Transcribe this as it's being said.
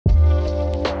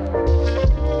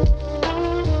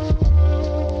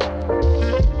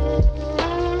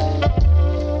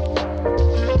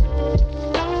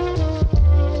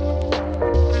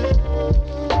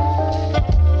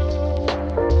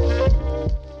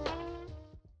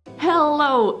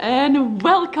Hello and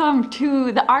welcome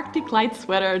to the Arctic Light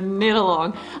Sweater Knit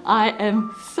Along. I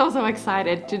am so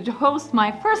excited to host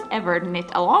my first ever knit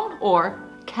along, or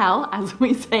KAL as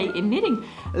we say in knitting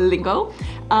lingo.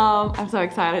 I'm so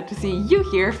excited to see you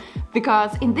here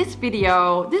because in this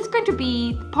video, this is going to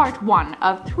be part one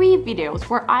of 3 videos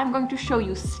where I'm going to show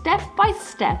you step by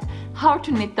step how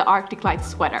to knit the Arctic Light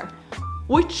sweater,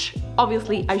 which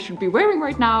obviously I should be wearing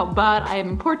right now, but I am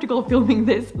in Portugal filming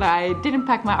this and I didn't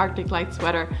pack my Arctic Light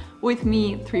sweater with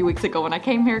me 3 weeks ago when I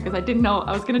came here because I didn't know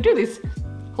I was gonna do this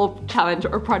whole challenge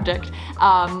or project.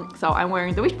 So I'm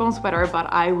wearing the wishbone sweater,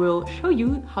 but I will show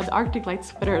you how the Arctic Light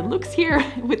sweater looks here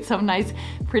with some nice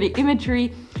pretty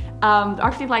imagery. The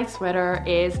Arctic Light sweater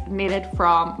is knitted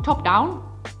from top down.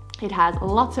 It has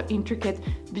lots of intricate,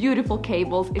 beautiful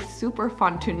cables. It's super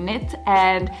fun to knit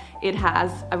and it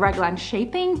has a raglan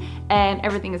shaping and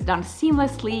everything is done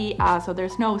seamlessly, so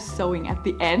there's no sewing at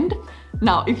the end.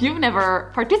 Now, if you've never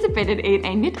participated in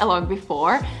a knit along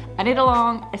before, a knit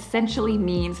along essentially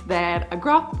means that a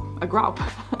group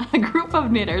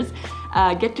of knitters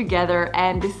get together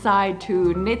and decide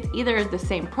to knit either the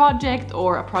same project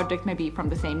or a project maybe from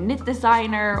the same knit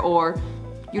designer, or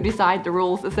you decide the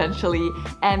rules essentially,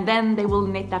 and then they will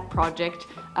knit that project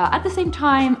at the same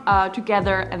time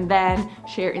together and then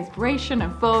share inspiration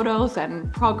and photos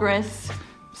and progress,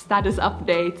 status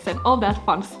updates and all that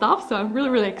fun stuff. So I'm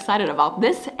really excited about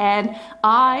this, and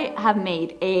I have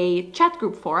made a chat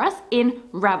group for us in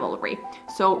RAVELRY.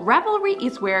 So RAVELRY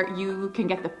is where you can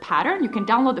get the pattern. You can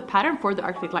download the pattern for the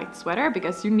Arctic Light sweater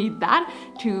because you need that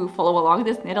to follow along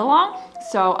this knit along.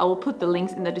 So I will put the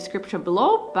links in the description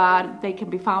below, but they can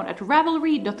be found at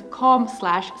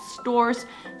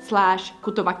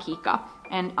ravelry.com/stores/kutowakika.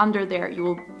 And under there you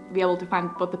will be able to find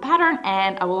both the pattern,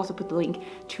 and I will also put the link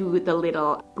to the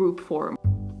little group forum.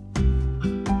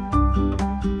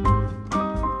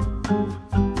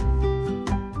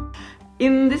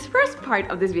 In this first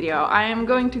part of this video, I am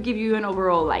going to give you an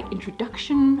overall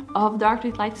introduction of the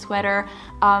Arctic Light sweater,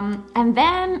 and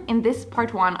then in this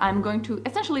part one, I'm going to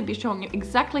essentially be showing you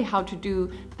exactly how to do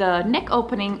the neck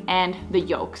opening and the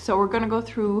yoke. So we're gonna go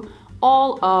through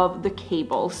all of the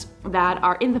cables that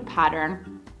are in the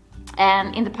pattern,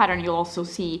 and in the pattern you'll also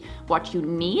see what you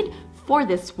need. For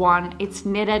this one, it's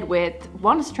knitted with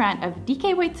 1 strand of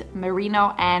DK weight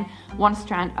merino and 1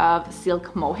 strand of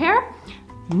silk mohair.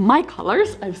 My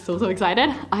colors, I'm so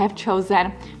excited. I have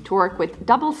chosen to work with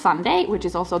double Sunday, which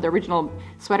is also the original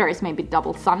sweater is maybe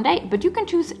double Sunday, but you can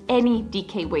choose any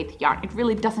DK weight yarn. It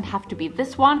really doesn't have to be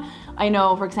this one. I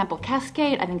know, for example,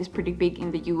 Cascade, I think is pretty big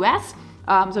in the US.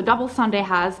 So double Sunday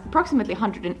has approximately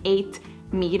 108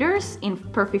 meters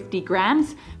per 50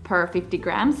 grams.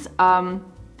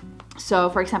 So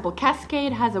for example,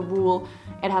 Cascade has a wool,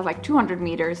 it has like 200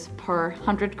 meters per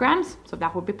 100 grams, so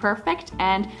that would be perfect.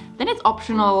 And then it's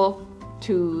optional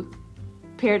to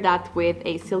pair that with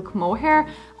a silk mohair.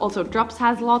 Also, Drops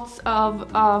has lots of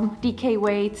DK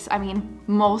weights. I mean,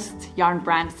 most yarn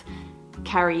brands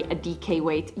carry a DK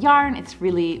weight yarn. It's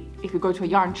really, if you go to a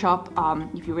yarn shop,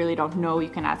 if you really don't know, you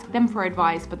can ask them for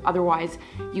advice, but otherwise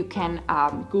you can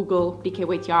Google DK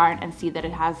weight yarn and see that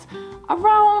it has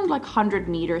around like 100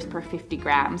 meters per 50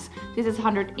 grams. This is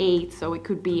 108, so it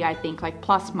could be, I think, like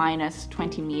plus minus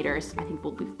 20 meters. I think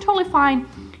will be totally fine.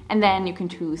 And then you can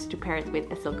choose to pair it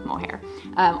with a silk mohair.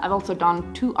 I've also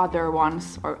done 2 other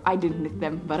ones, or I didn't knit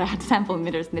them, but I had sample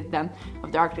knitters knit them,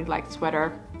 of the Arctic Light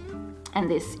sweater. And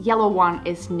this yellow one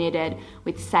is knitted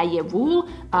with Saye wool,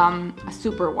 a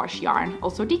superwash yarn,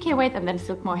 also DK weight and then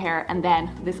silk mohair, and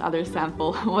then this other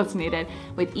sample was knitted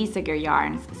with Isager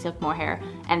yarns, silk mohair,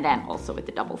 and then also with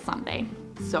the double Sunday.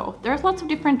 So there's lots of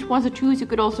different ones to choose. You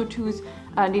could also choose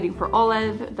knitting for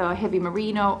olive, the heavy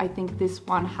merino. I think this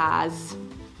one has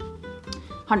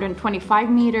 125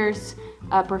 meters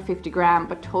per 50 gram,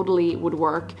 but totally would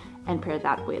work, and pair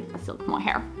that with a silk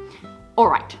mohair. All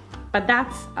right. But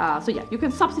that's, so yeah, you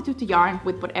can substitute the yarn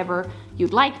with whatever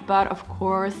you'd like, but of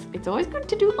course, it's always good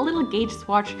to do a little gauge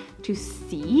swatch to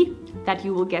see that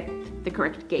you will get the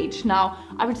correct gauge. Now,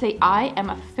 I would say I am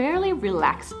a fairly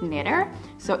relaxed knitter,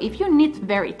 so if you knit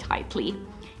very tightly,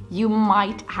 you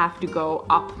might have to go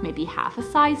up maybe half a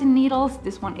size in needles.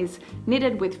 This one is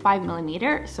knitted with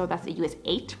 5mm, so that's a US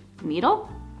 8 needle.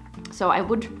 So I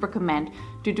would recommend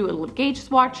to do a little gauge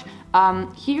swatch.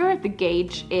 Here the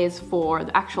gauge is for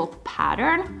the actual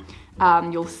pattern.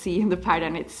 You'll see in the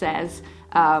pattern it says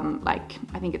I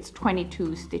think it's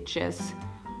 22 stitches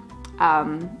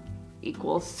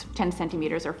equals 10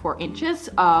 centimeters or 4 inches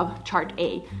of chart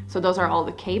A. So those are all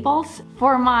the cables.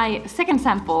 For my second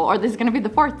sample, or this is gonna be the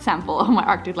fourth sample of my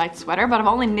Arctic Light sweater, but I've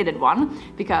only knitted one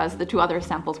because the two other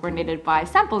samples were knitted by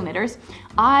sample knitters.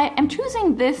 I am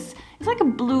choosing this, it's like a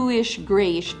bluish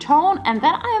grayish tone, and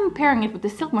then I am pairing it with the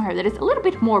silk mohair that is a little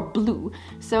bit more blue.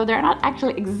 So they're not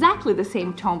actually exactly the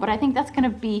same tone, but I think that's gonna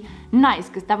be nice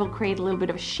because that will create a little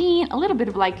bit of a sheen, a little bit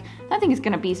of like, I think it's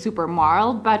gonna be super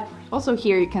marled. But also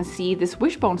here you can see this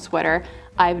wishbone sweater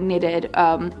I've knitted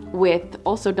with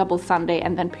also double Sunday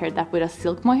and then paired that with a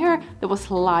silk mohair that was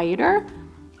lighter.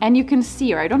 And you can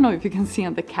see, or I don't know if you can see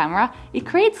on the camera, it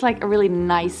creates like a really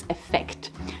nice effect.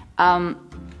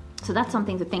 So that's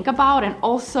something to think about. And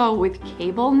also with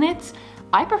cable knits,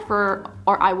 I prefer,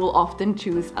 or I will often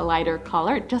choose a lighter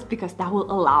color just because that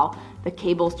will allow the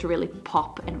cables to really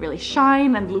pop and really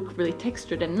shine and look really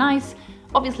textured and nice.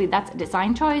 Obviously that's a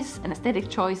design choice, an aesthetic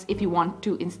choice. If you want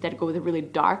to instead go with a really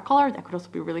dark color, that could also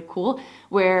be really cool,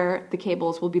 where the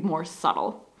cables will be more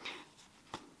subtle.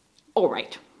 All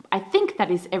right, I think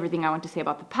that is everything I want to say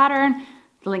about the pattern.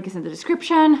 The link is in the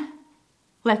description.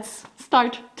 Let's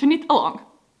start to knit along.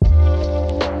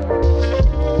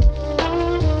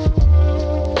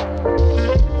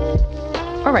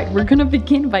 Alright, we're gonna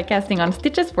begin by casting on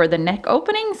stitches for the neck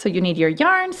opening. So you need your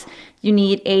yarns, you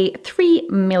need a 3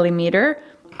 millimeter.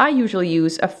 I usually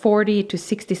use a 40 to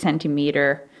 60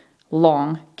 centimeter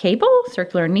long cable,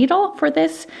 circular needle for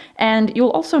this, and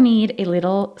you'll also need a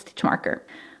little stitch marker.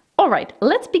 Alright,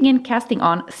 let's begin casting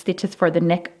on stitches for the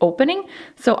neck opening.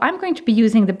 So I'm going to be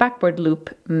using the backward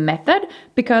loop method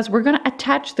because we're going to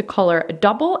attach the collar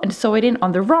double and sew it in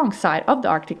on the wrong side of the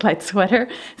Arctic Light sweater.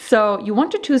 So you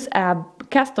want to choose a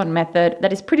cast on method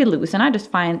that is pretty loose, and I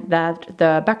just find that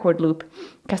the backward loop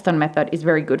cast on method is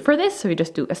very good for this. So you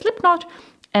just do a slip knot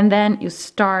and then you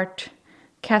start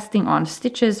casting on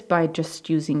stitches by just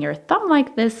using your thumb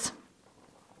like this.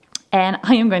 And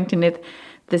I am going to knit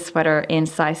this sweater in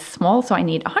size small, so I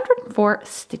need 104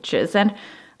 stitches, and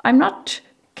I'm not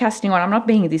casting on, I'm not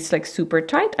being this like super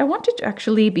tight. I want it to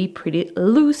actually be pretty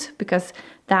loose because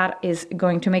that is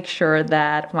going to make sure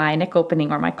that my neck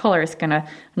opening or my collar is gonna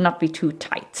not be too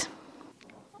tight.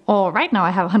 All right, now I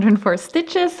have 104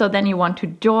 stitches, so then you want to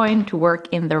join to work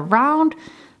in the round.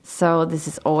 So this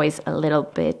is always a little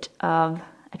bit of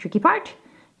a tricky part.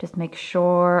 Just make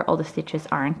sure all the stitches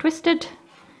aren't twisted.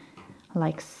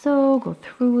 Like so, go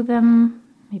through them,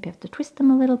 maybe have to twist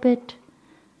them a little bit,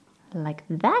 like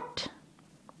that.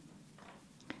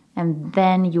 And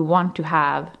then you want to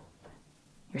have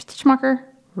your stitch marker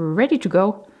ready to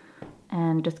go,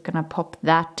 and just gonna pop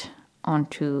that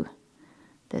onto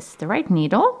the right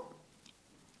needle.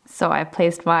 So I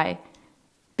placed my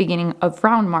beginning of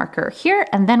round marker here,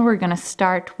 and then we're gonna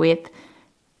start with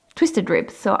twisted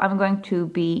ribs. So I'm going to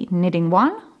be knitting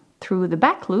one through the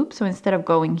back loop. So instead of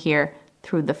going here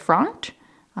through the front,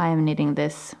 I am knitting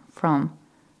this from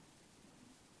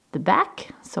the back,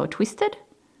 so twisted.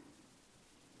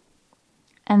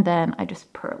 And then I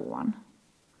just purl one.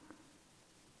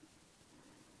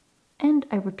 And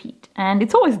I repeat. And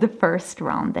it's always the first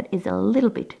round that is a little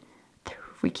bit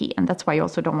tricky, and that's why you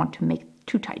also don't want to make it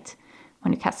too tight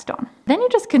when you cast on. Then you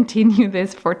just continue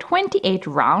this for 28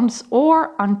 rounds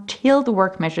or until the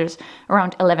work measures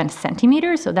around 11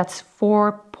 centimeters, so that's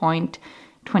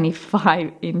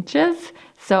 4.25 inches.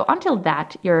 So until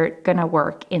that, you're gonna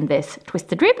work in this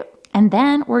twisted rib, and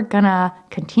then we're gonna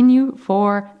continue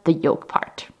for the yoke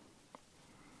part.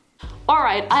 All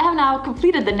right, I have now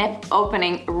completed the neck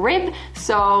opening rib.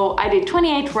 So I did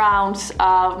 28 rounds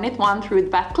of knit one through the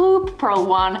back loop, purl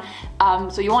one.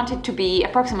 So you want it to be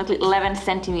approximately 11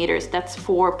 centimeters, that's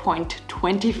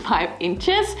 4.25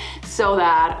 inches, so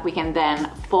that we can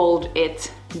then fold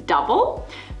it double.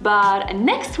 But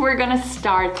next we're gonna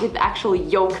start with the actual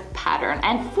yoke pattern.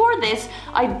 And for this,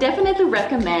 I definitely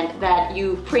recommend that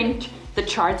you print the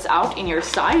charts out in your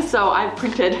size. So I've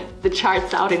printed the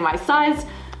charts out in my size.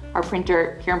 Our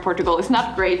printer here in Portugal is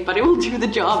not great, but it will do the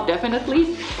job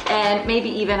definitely. And maybe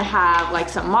even have like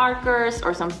some markers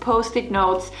or some post-it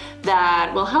notes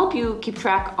that will help you keep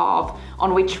track of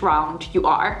on which round you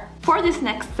are. For this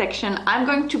next section, I'm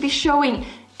going to be showing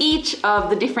each of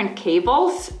the different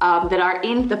cables that are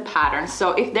in the pattern.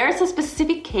 So if there's a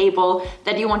specific cable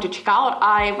that you want to check out,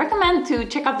 I recommend to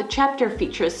check out the chapter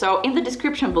features. So in the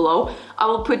description below, I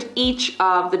will put each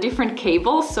of the different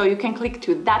cables, so you can click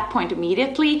to that point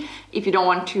immediately if you don't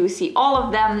want to see all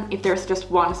of them, if there's just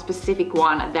one specific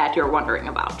one that you're wondering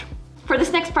about. For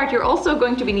this next part, you're also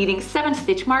going to be needing 7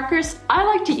 stitch markers. I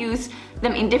like to use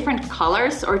them in different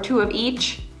colors, or 2 of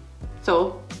each.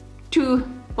 So 2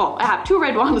 well, I have 2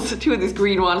 red ones, 2 of these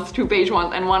green ones, 2 beige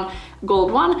ones, and 1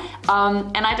 gold one.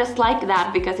 And I just like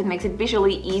that because it makes it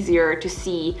visually easier to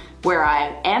see where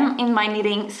I am in my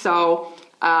knitting. So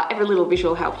every little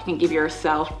visual help you can give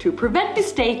yourself to prevent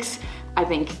mistakes, I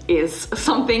think, is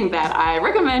something that I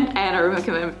recommend, and I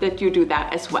recommend that you do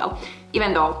that as well,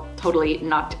 even though totally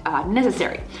not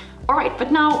necessary. All right,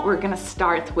 but now we're gonna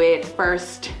start with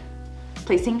first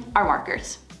placing our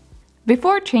markers.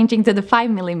 Before changing to the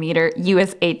 5mm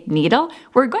US 8 needle,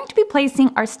 we're going to be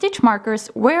placing our stitch markers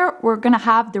where we're going to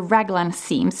have the raglan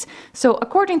seams. So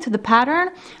according to the pattern,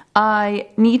 I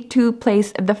need to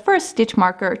place the first stitch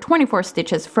marker 24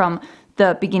 stitches from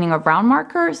the beginning of round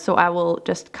marker. So I will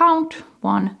just count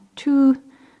 1, 2,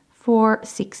 4,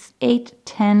 6, 8,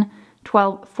 10,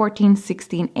 12, 14,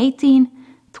 16, 18,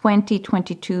 20,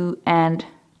 22, and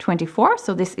 24.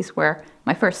 So this is where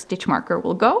my first stitch marker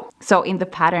will go. So in the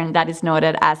pattern that is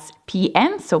noted as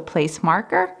PM, so place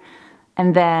marker.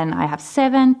 And then I have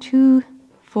 7, 2,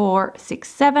 4, 6,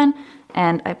 7,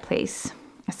 and I place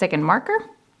a second marker.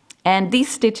 And these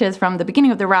stitches from the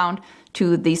beginning of the round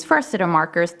to these first set of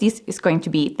markers, this is going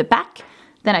to be the back.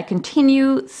 Then I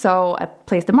continue, so I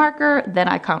place the marker, then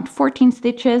I count 14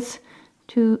 stitches,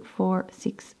 2, 4,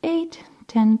 6, 8,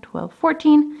 10, 12,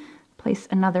 14, place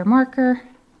another marker.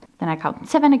 Then I count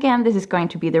 7 again. This is going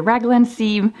to be the raglan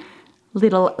seam,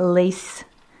 little lace,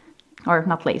 or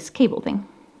not lace, cable thing.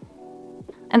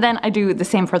 And then I do the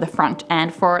same for the front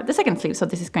and for the second sleeve. So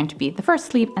this is going to be the first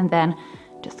sleeve, and then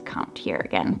just count here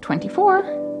again,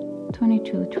 24,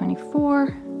 22,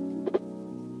 24.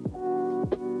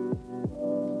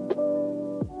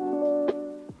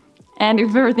 And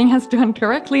if everything has done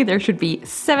correctly, there should be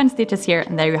 7 stitches here,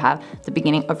 and there you have the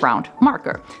beginning of round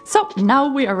marker. So now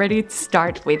we are ready to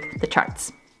start with the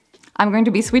charts. I'm going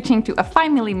to be switching to a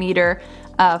 5mm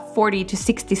 40 to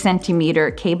 60 centimeter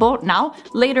cable. Now,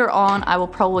 later on, I will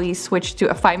probably switch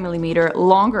to a 5mm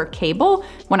longer cable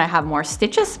when I have more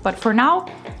stitches, but for now,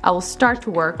 I will start to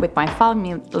work with my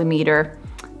 5mm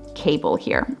cable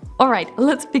here. All right,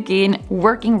 let's begin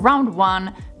working round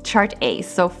 1. Chart A.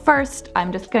 So first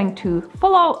I'm just going to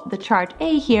follow the chart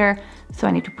A here. So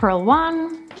I need to purl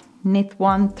 1, knit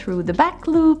 1 through the back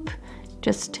loop,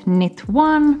 just knit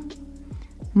 1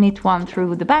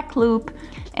 through the back loop.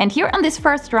 And here on this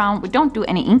first round we don't do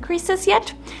any increases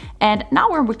yet. And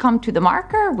now when we come to the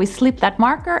marker, we slip that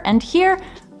marker, and here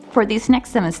for these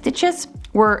next 7 stitches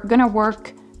we're gonna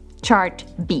work chart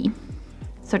B.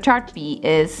 So chart B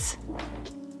is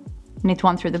knit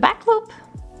 1 through the back loop,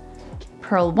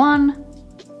 purl 1,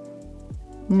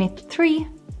 knit 3,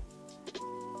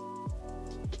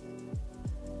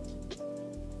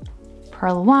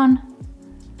 purl 1,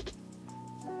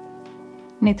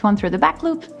 knit 1 through the back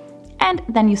loop, and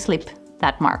then you slip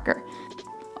that marker.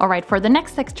 All right, for the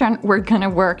next section, we're gonna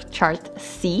work chart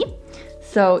C.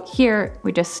 So here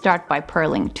we just start by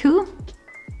purling 2.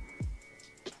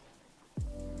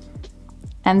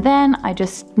 And then I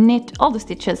just knit all the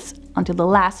stitches until the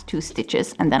last 2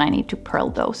 stitches, and then I need to purl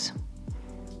those.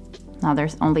 Now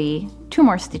there's only 2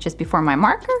 more stitches before my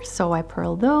marker, so I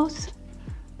purl those.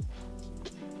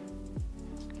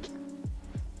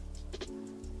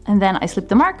 And then I slip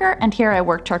the marker, and here I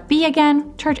work chart B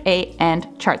again, chart A,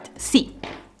 and chart C.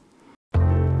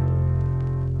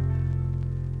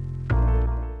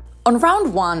 On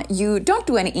round 1, you don't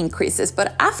do any increases,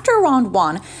 but after round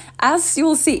 1, as you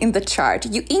will see in the chart,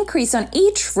 you increase on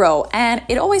each row, and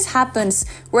it always happens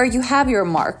where you have your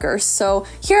markers. So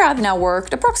here I've now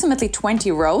worked approximately 20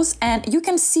 rows, and you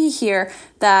can see here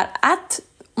that at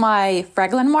my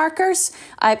raglan markers,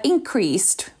 I've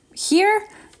increased here,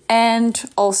 and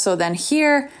also then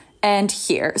here and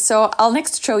here. So I'll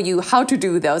next show you how to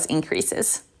do those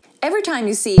increases. Every time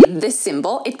you see this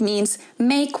symbol, it means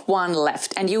make 1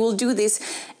 left, and you will do this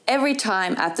every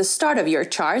time at the start of your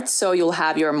chart. So you'll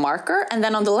have your marker, and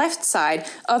then on the left side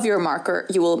of your marker,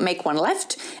 you will make 1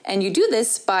 left, and you do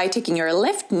this by taking your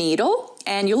left needle,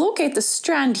 and you locate the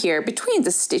strand here between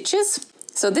the stitches.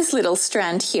 So this little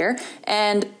strand here,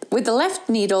 and with the left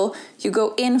needle, you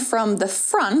go in from the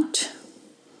front,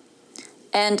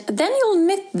 and then you'll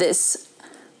knit this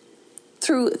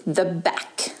through the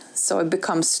back. So it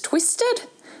becomes twisted,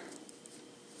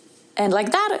 and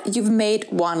like that you've made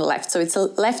 1 left. So it's a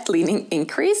left leaning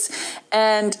increase.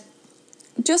 And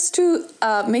just to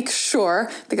make sure,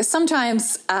 because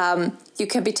sometimes you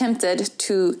can be tempted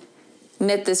to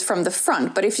knit this from the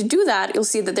front, but if you do that, you'll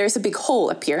see that there's a big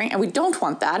hole appearing, and we don't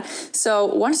want that. So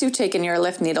once you've taken your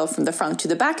left needle from the front to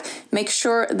the back, make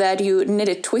sure that you knit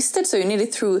it twisted, so you knit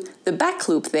it through the back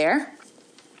loop there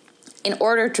in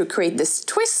order to create this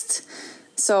twist.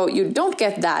 So you don't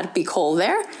get that big hole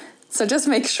there. So just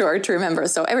make sure to remember.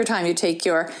 So every time you take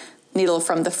your needle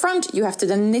from the front, you have to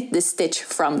then knit this stitch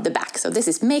from the back. So this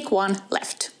is make one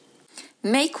left,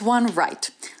 make one right.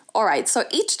 All right, so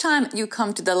each time you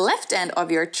come to the left end of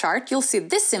your chart, you'll see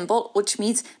this symbol, which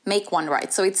means make one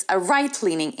right. So it's a right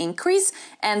leaning increase,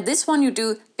 and this one you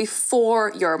do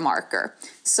before your marker.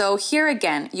 So here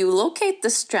again, you locate the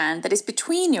strand that is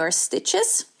between your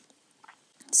stitches.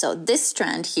 So this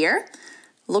strand here,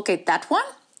 locate that one.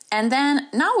 And then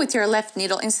now with your left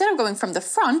needle, instead of going from the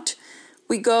front,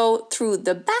 we go through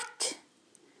the back.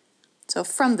 So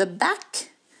from the back,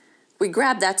 we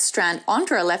grab that strand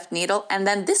onto our left needle, and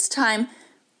then this time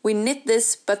we knit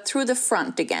this, but through the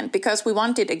front again, because we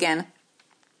want it again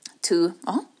to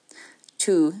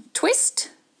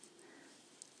twist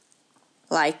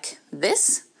like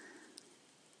this.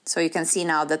 So you can see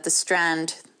now that the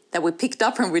strand that we picked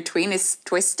up in between is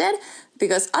twisted,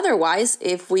 because otherwise,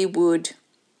 if we would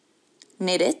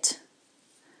knit it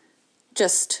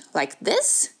just like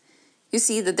this, you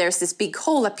see that there's this big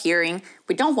hole appearing.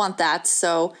 We don't want that,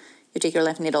 so you take your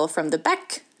left needle from the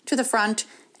back to the front,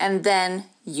 and then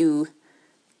you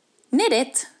knit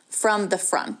it from the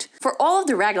front. For all of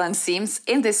the raglan seams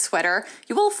in this sweater,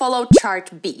 you will follow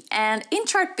chart B. And in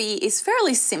chart B is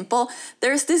fairly simple.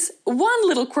 There's this one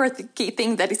little quirky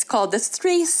thing that is called the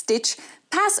 3-stitch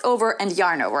pass over and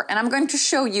yarn over. And I'm going to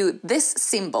show you this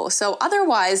symbol. So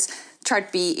otherwise,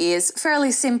 chart B is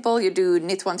fairly simple. You do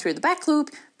knit one through the back loop,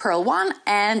 purl one,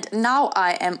 and now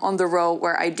I am on the row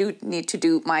where I do need to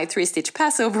do my 3-stitch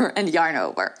pass over and yarn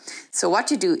over. So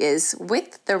what you do is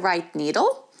with the right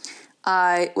needle,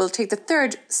 I will take the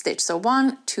 3rd stitch, so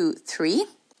 1, 2, 3,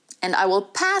 and I will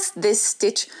pass this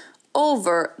stitch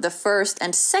over the 1st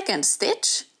and 2nd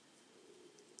stitch,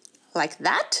 like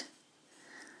that.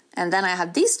 And then I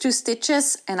have these 2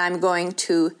 stitches, and I'm going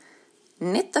to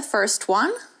knit the first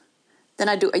one. Then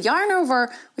I do a yarn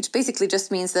over, which basically just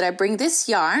means that I bring this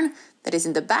yarn that is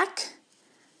in the back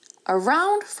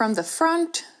around from the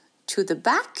front to the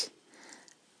back,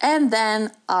 and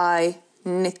then I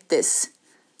knit this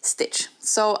stitch.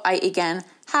 So I again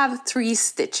have 3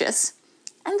 stitches,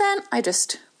 and then I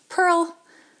just purl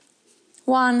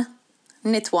one,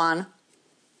 knit one,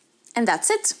 and that's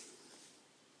it.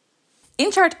 In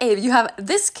chart A, you have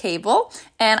this cable,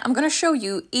 and I'm going to show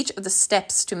you each of the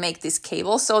steps to make this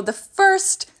cable. So the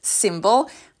first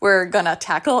symbol we're going to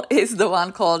tackle is the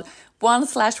one called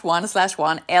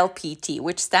 1/1/1 LPT,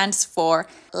 which stands for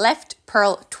left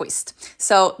purl twist.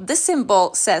 So this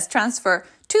symbol says transfer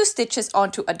 2 stitches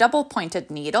onto a double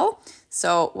pointed needle.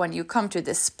 So when you come to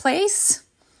this place,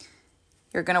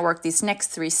 you're going to work these next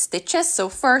 3 stitches. So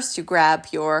first you grab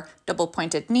your double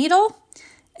pointed needle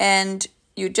and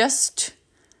you just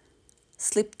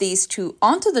slip these 2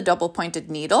 onto the double pointed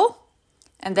needle,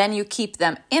 and then you keep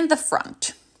them in the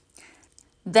front.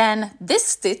 Then this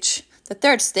stitch, the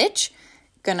 3rd stitch,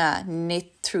 gonna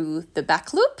knit through the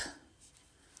back loop.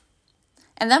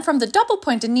 And then from the double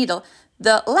pointed needle,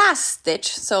 the last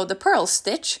stitch, so the purl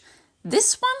stitch,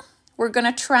 this one we're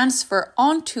gonna transfer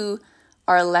onto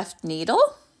our left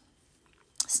needle.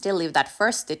 Still leave that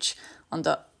first stitch on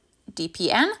the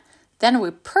DPN. Then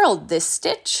we purled this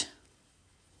stitch.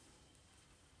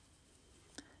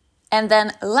 And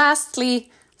then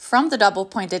lastly, from the double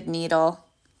pointed needle,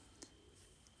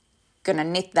 gonna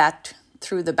knit that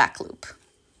through the back loop.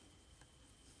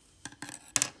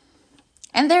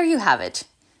 And there you have it.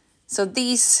 So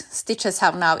these stitches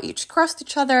have now each crossed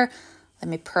each other. Let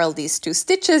me purl these 2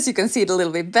 stitches. You can see it a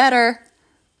little bit better.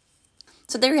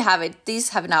 So there you have it. These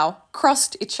have now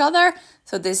crossed each other.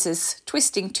 So this is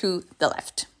twisting to the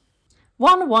left.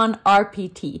 1/1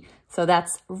 RPT, so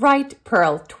that's right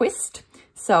purl twist.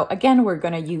 So again, we're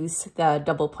gonna use the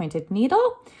double pointed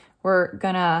needle. We're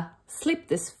gonna slip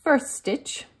this first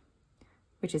stitch,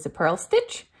 which is a purl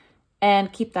stitch,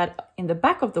 and keep that in the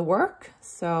back of the work.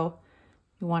 So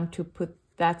you want to put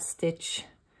that stitch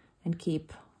and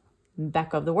keep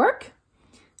back of the work.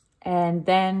 And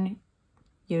then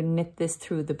you knit this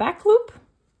through the back loop,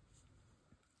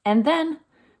 and then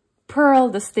purl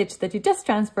the stitch that you just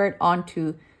transferred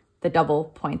onto the double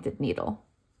pointed needle.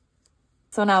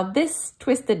 So now this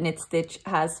twisted knit stitch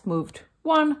has moved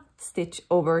 1 stitch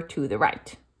over to the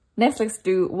right. Next, let's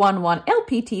do 1/1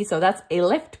 LPT, so that's a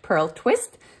left purl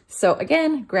twist. So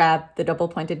again, grab the double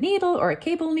pointed needle or a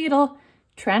cable needle,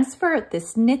 transfer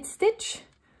this knit stitch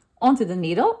onto the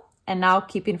needle, and now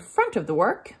keep in front of the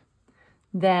work.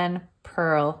 Then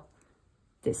purl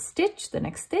this stitch, the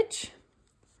next stitch,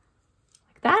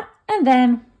 like that, and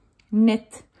then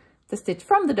knit the stitch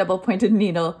from the double pointed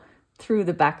needle through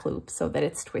the back loop so that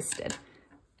it's twisted.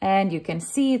 And you can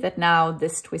see that now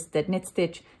this twisted knit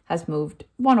stitch has moved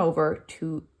one over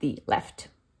to the left.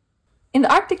 In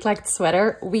the Arctic Light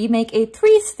sweater, we make a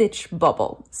 3-stitch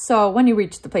bubble. So when you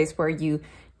reach the place where you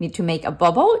need to make a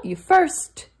bubble, you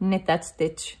first knit that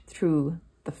stitch through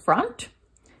the front,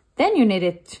 then you knit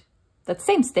it, that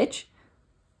same stitch,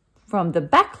 from the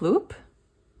back loop.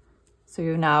 So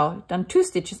you've now done 2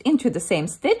 stitches into the same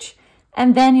stitch,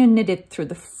 and then you knit it through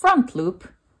the front loop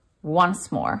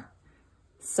once more.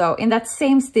 So in that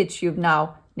same stitch, you've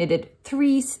now knitted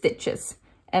 3 stitches,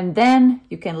 and then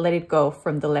you can let it go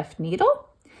from the left needle.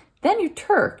 Then you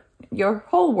turn your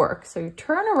whole work. So you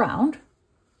turn around,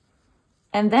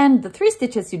 and then the 3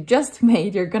 stitches you just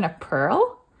made, you're gonna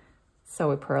purl. So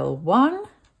we purl 1,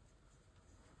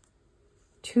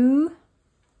 2,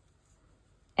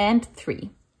 and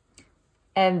 3.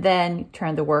 And then you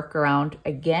turn the work around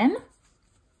again.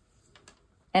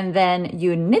 And then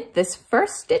you knit this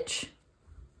first stitch.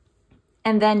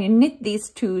 And then you knit these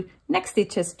 2 next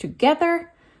stitches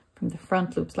together from the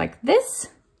front loops like this.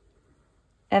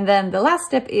 And then the last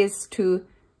step is to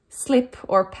slip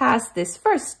or pass this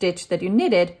first stitch that you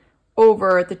knitted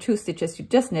over the 2 stitches you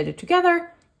just knitted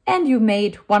together, and you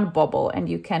made 1 bubble. And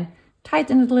you can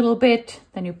tighten it a little bit,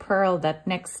 then you purl that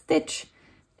next stitch,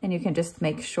 and you can just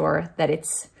make sure that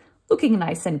it's looking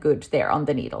nice and good there on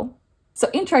the needle. So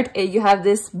in chart A, you have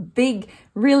this big,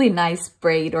 really nice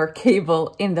braid or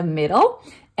cable in the middle,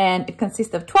 and it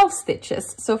consists of 12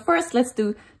 stitches. So first let's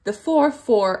do the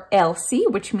 4-4 LC,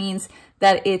 which means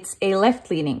that it's a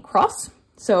left-leaning cross.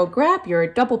 So grab your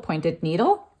double-pointed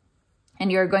needle,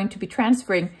 and you're going to be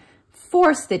transferring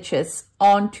 4 stitches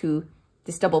onto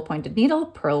this double-pointed needle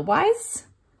purlwise.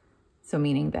 So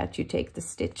meaning that you take the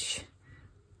stitch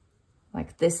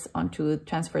like this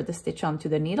transfer the stitch onto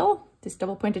the needle, this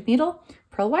double-pointed needle,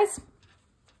 purlwise.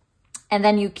 And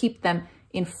then you keep them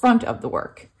in front of the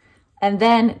work. And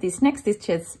then these next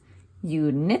stitches,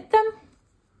 you knit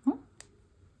them.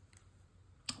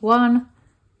 1,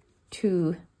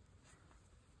 2,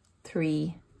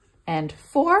 3, and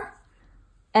 4.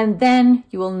 And then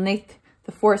you will knit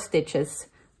the 4 stitches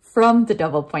from the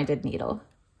double-pointed needle.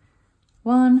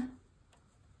 1,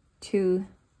 2,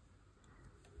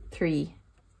 3,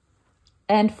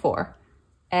 and 4.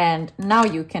 And now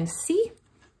you can see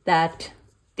that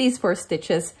these 4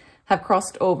 stitches have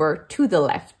crossed over to the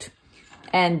left.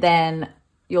 And then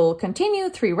you'll continue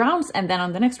 3 rounds, and then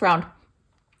on the next round,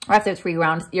 after 3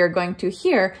 rounds, you're going to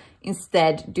here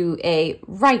instead do a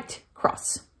right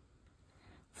cross.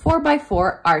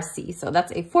 4x4 RC. So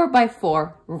that's a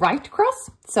 4x4 right cross.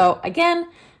 So again,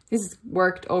 this is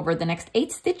worked over the next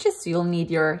 8 stitches. So you'll need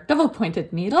your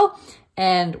double-pointed needle,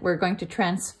 and we're going to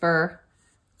transfer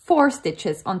 4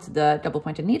 stitches onto the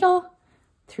double-pointed needle,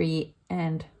 3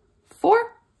 and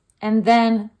 4. And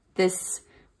then this,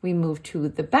 we move to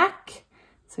the back.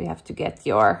 So you have to get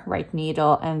your right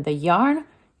needle and the yarn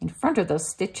in front of those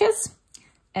stitches.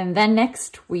 And then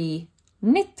next we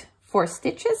knit 4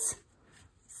 stitches.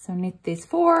 So knit these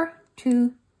 4,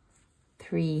 2,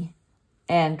 3,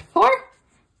 and 4.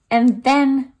 And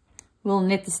then we'll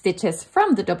knit the stitches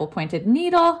from the double-pointed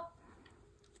needle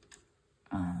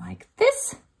like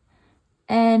this,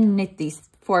 and knit these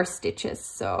 4 stitches.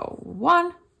 So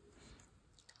 1,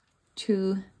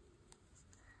 2,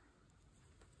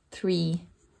 3,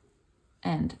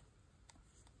 and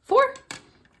 4.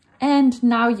 And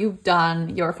now you've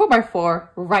done your 4x4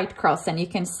 right cross, and you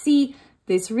can see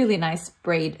this really nice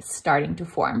braid starting to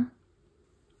form.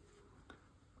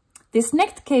 This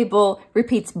next cable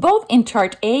repeats both in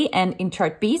chart A and in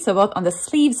chart B, so both on the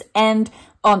sleeves and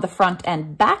on the front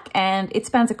and back, and it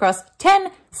spans across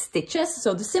 10 stitches.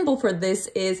 So the symbol for this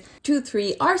is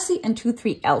 2-3 RC and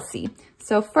 2-3 LC.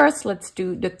 So first let's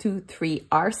do the 2-3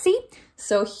 RC.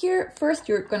 So here first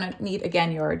you're gonna need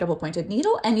again your double-pointed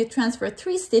needle, and you transfer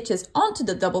 3 stitches onto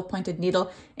the double-pointed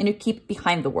needle, and you keep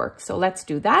behind the work. So let's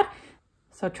do that.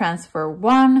 So transfer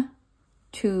 1,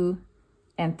 2,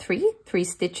 and 3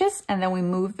 stitches, and then we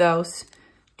move those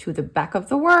to the back of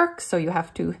the work. So you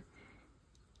have to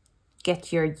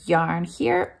get your yarn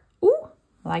here,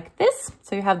 like this.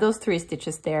 So you have those 3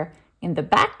 stitches there in the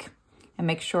back, and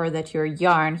make sure that your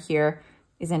yarn here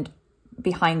isn't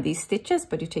behind these stitches,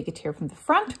 but you take it here from the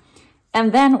front.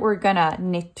 And then we're gonna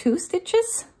knit 2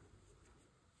 stitches,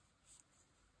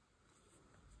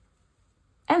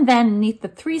 and then knit the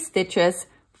 3 stitches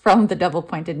from the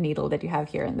double-pointed needle that you have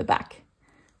here in the back.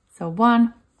 So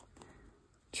 1,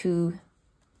 2,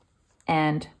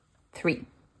 and 3.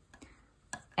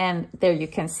 And there you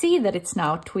can see that it's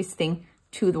now twisting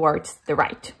towards the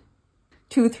right.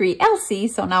 2-3 LC,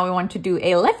 so now we want to do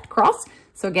a left cross.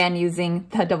 So again, using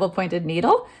the double pointed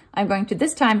needle, I'm going to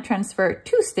this time transfer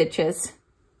 2 stitches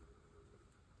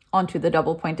onto the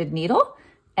double pointed needle.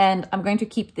 And I'm going to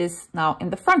keep this now in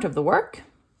the front of the work.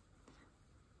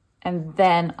 And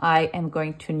then I am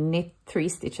going to knit 3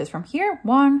 stitches from here.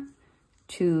 1,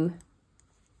 2,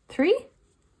 3.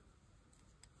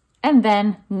 And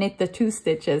then knit the 2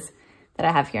 stitches that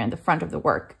I have here in the front of the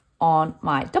work on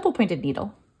my double pointed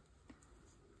needle.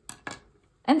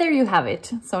 And there you have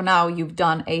it. So now you've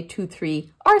done a 2-3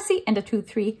 RC and a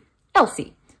 2-3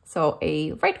 LC. So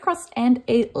a right cross and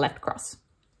a left cross.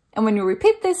 And when you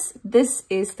repeat this, this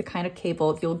is the kind of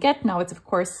cable you'll get. Now it's of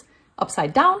course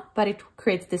upside down, but it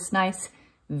creates this nice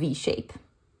V shape.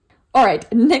 All right,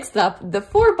 next up, the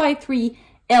 4x3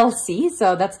 LC.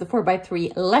 So that's the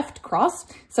 4x3 left cross.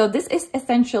 So this is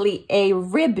essentially a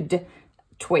ribbed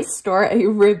twist or a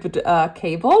ribbed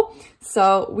cable.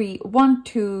 So we want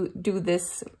to do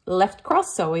this left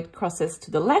cross, so it crosses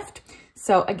to the left.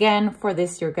 So again, for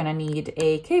this, you're gonna need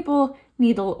a cable,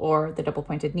 needle, or the double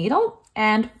pointed needle.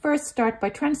 And first start by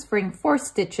transferring 4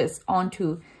 stitches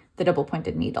onto the double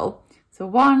pointed needle. So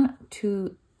 1,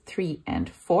 2, 3, and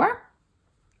 4.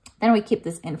 Then we keep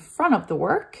this in front of the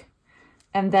work.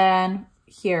 And then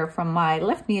here from my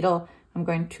left needle, I'm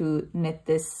going to knit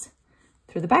this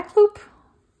through the back loop,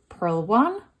 purl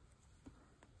 1,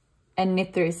 and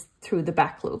knit this through the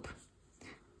back loop.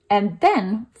 And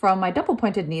then from my double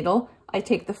pointed needle, I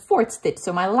take the 4th stitch,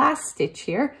 so my last stitch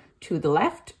here, to the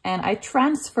left, and I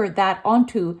transfer that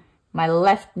onto my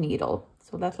left needle.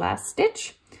 So that last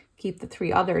stitch, keep the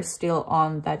 3 others still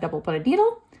on that double pointed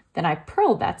needle. Then I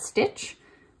purl that stitch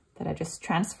that I just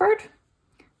transferred.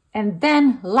 And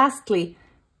then lastly,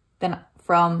 then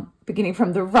beginning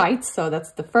from the right, so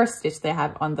that's the first stitch they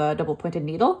have on the double pointed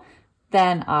needle,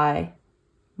 then I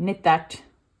knit that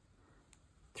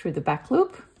through the back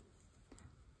loop,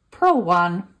 purl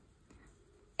 1,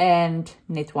 and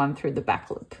knit 1 through the back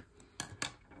loop.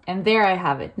 And there I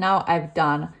have it. Now I've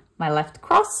done my left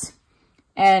cross,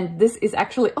 and this is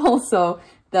actually also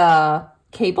the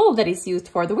cable that is used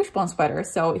for the wishbone sweater.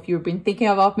 So if you've been thinking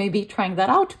about maybe trying that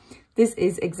out, this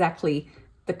is exactly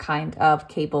the kind of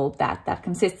cable that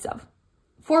consists of.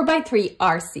 4x3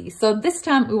 RC. So this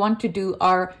time we want to do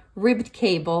our ribbed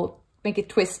cable, make it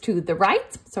twist to the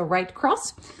right, so right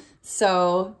cross.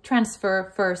 So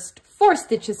transfer first 4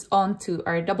 stitches onto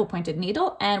our double pointed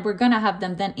needle, and we're gonna have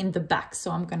them then in the back.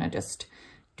 So I'm gonna just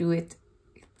do it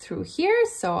through here.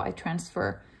 So I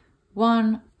transfer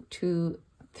 1, 2,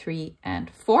 3, and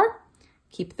 4.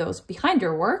 Keep those behind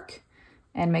your work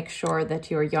and make sure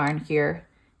that your yarn here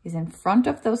is in front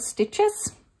of those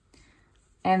stitches.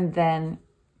 And then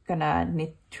gonna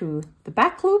knit through the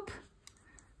back loop.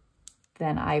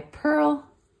 Then I purl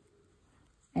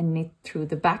and knit through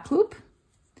the back loop.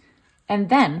 And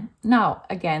then now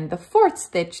again, the 4th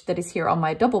stitch that is here on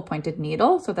my double pointed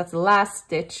needle, so that's the last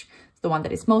stitch, the one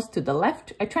that is most to the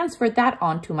left, I transfer that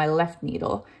onto my left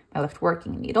needle, my left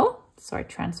working needle. So I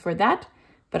transfer that,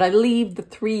 but I leave the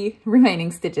 3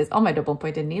 remaining stitches on my double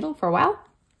pointed needle for a while.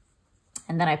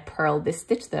 And then I purl this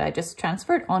stitch that I just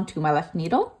transferred onto my left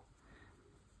needle,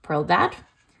 purl that,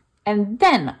 and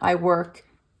then I work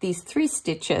these 3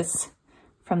 stitches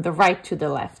from the right to the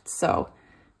left. So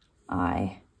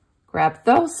I grab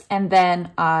those, and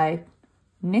then I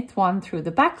knit 1 through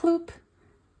the back loop,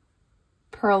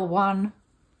 purl 1,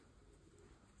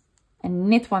 and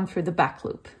knit 1 through the back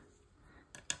loop.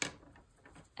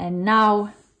 And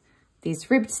now these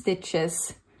ribbed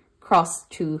stitches cross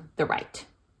to the right.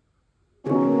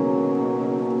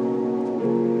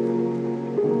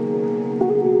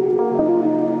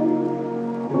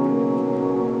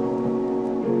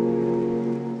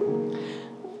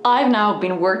 I've now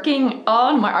been working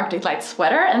on my Arctic Light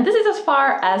sweater, and this is as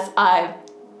far as I've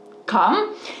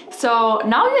come. So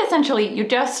now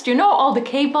you know all the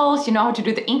cables, you know how to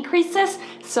do the increases,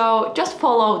 so just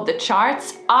follow the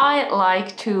charts. I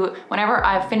like to, whenever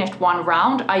I've finished one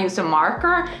round, I use a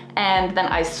marker and then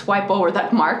I swipe over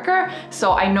that marker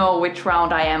so I know which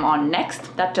round I am on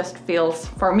next. That just feels,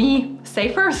 for me,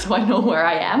 safer, so I know where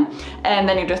I am. And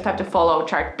then you just have to follow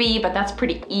chart B, but that's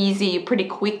pretty easy. You pretty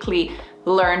quickly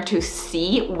learn to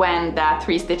see when that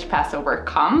 3-stitch passover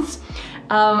comes.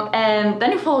 And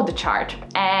then you follow the chart.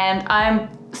 And I'm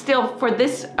still, for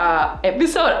this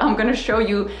episode, I'm gonna show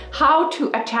you how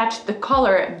to attach the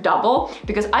collar double,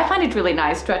 because I find it really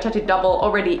nice to attach it double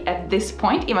already at this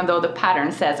point, even though the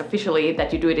pattern says officially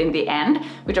that you do it in the end,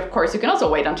 which of course you can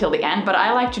also wait until the end, but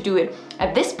I like to do it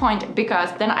at this point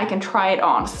because then I can try it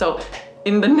on. So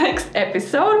in the next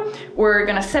episode, we're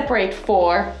gonna separate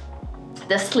for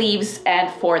the sleeves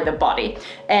and for the body.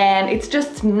 And it's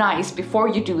just nice before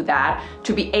you do that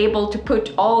to be able to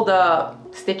put all the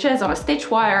stitches on a stitch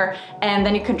wire, and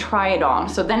then you can try it on.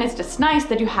 So then it's just nice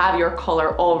that you have your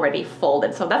collar already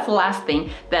folded. So that's the last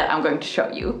thing that I'm going to show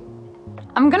you.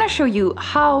 I'm gonna show you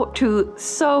how to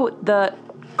sew the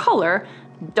collar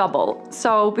double.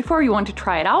 So before you want to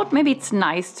try it out, maybe it's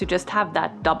nice to just have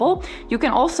that double. You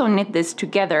can also knit this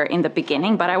together in the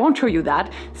beginning, but I won't show you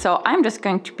that. So I'm just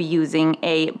going to be using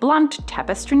a blunt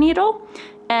tapestry needle.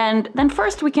 And then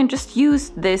first we can just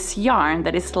use this yarn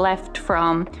that is left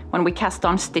from when we cast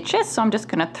on stitches. So I'm just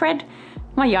gonna thread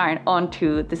my yarn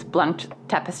onto this blunt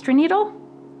tapestry needle.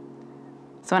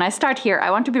 So when I start here,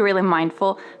 I want to be really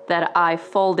mindful that I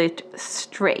fold it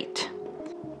straight.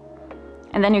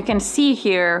 And then you can see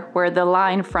here where the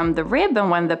line from the rib and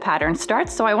when the pattern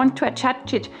starts. So I want to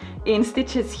attach it in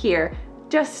stitches here,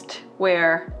 just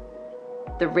where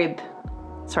the rib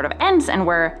sort of ends and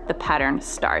where the pattern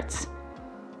starts.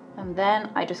 And then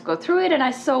I just go through it and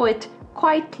I sew it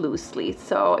quite loosely.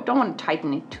 So I don't want to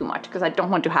tighten it too much because I don't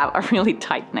want to have a really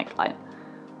tight neckline.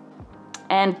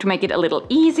 And to make it a little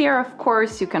easier, of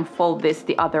course, you can fold this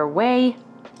the other way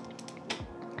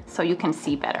so you can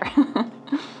see better.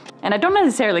 And I don't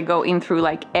necessarily go in through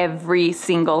like every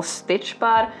single stitch,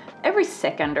 but every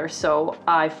second or so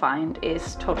I find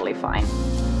is totally fine.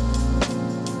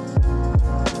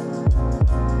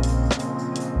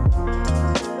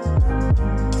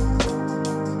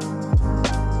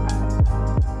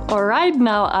 All right,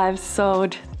 now I've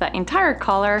sewed the entire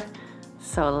collar,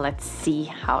 so let's see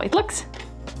how it looks.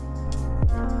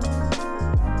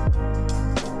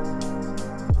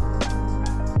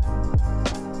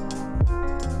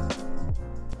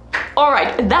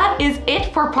 Alright, that is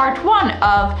it for part 1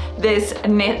 of this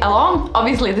knit along.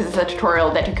 Obviously this is a tutorial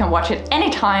that you can watch at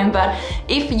any time, but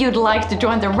if you'd like to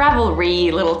join the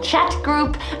Ravelry little chat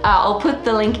group, I'll put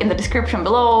the link in the description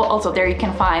below. Also there you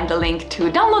can find the link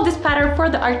to download this pattern for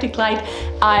the Arctic Light.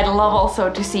 I'd love also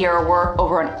to see your work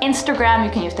over on Instagram. You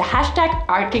can use the hashtag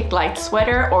Arctic Light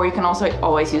Sweater, or you can also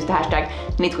always use the hashtag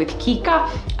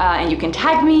KnitWithKika, and you can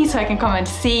tag me so I can come and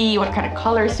see what kind of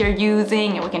colors you're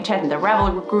using, and we can chat in the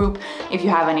Ravelry group. If you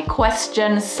have any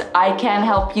questions, I can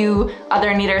help you,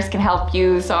 other knitters can help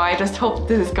you, so I just hope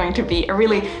this is going to be a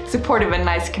really supportive and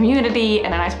nice community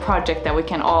and a nice project that we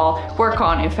can all work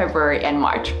on in February and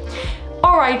March.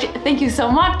 Alright, thank you so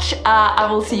much.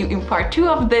 I will see you in part 2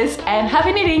 of this, and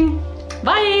happy knitting!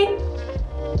 Bye!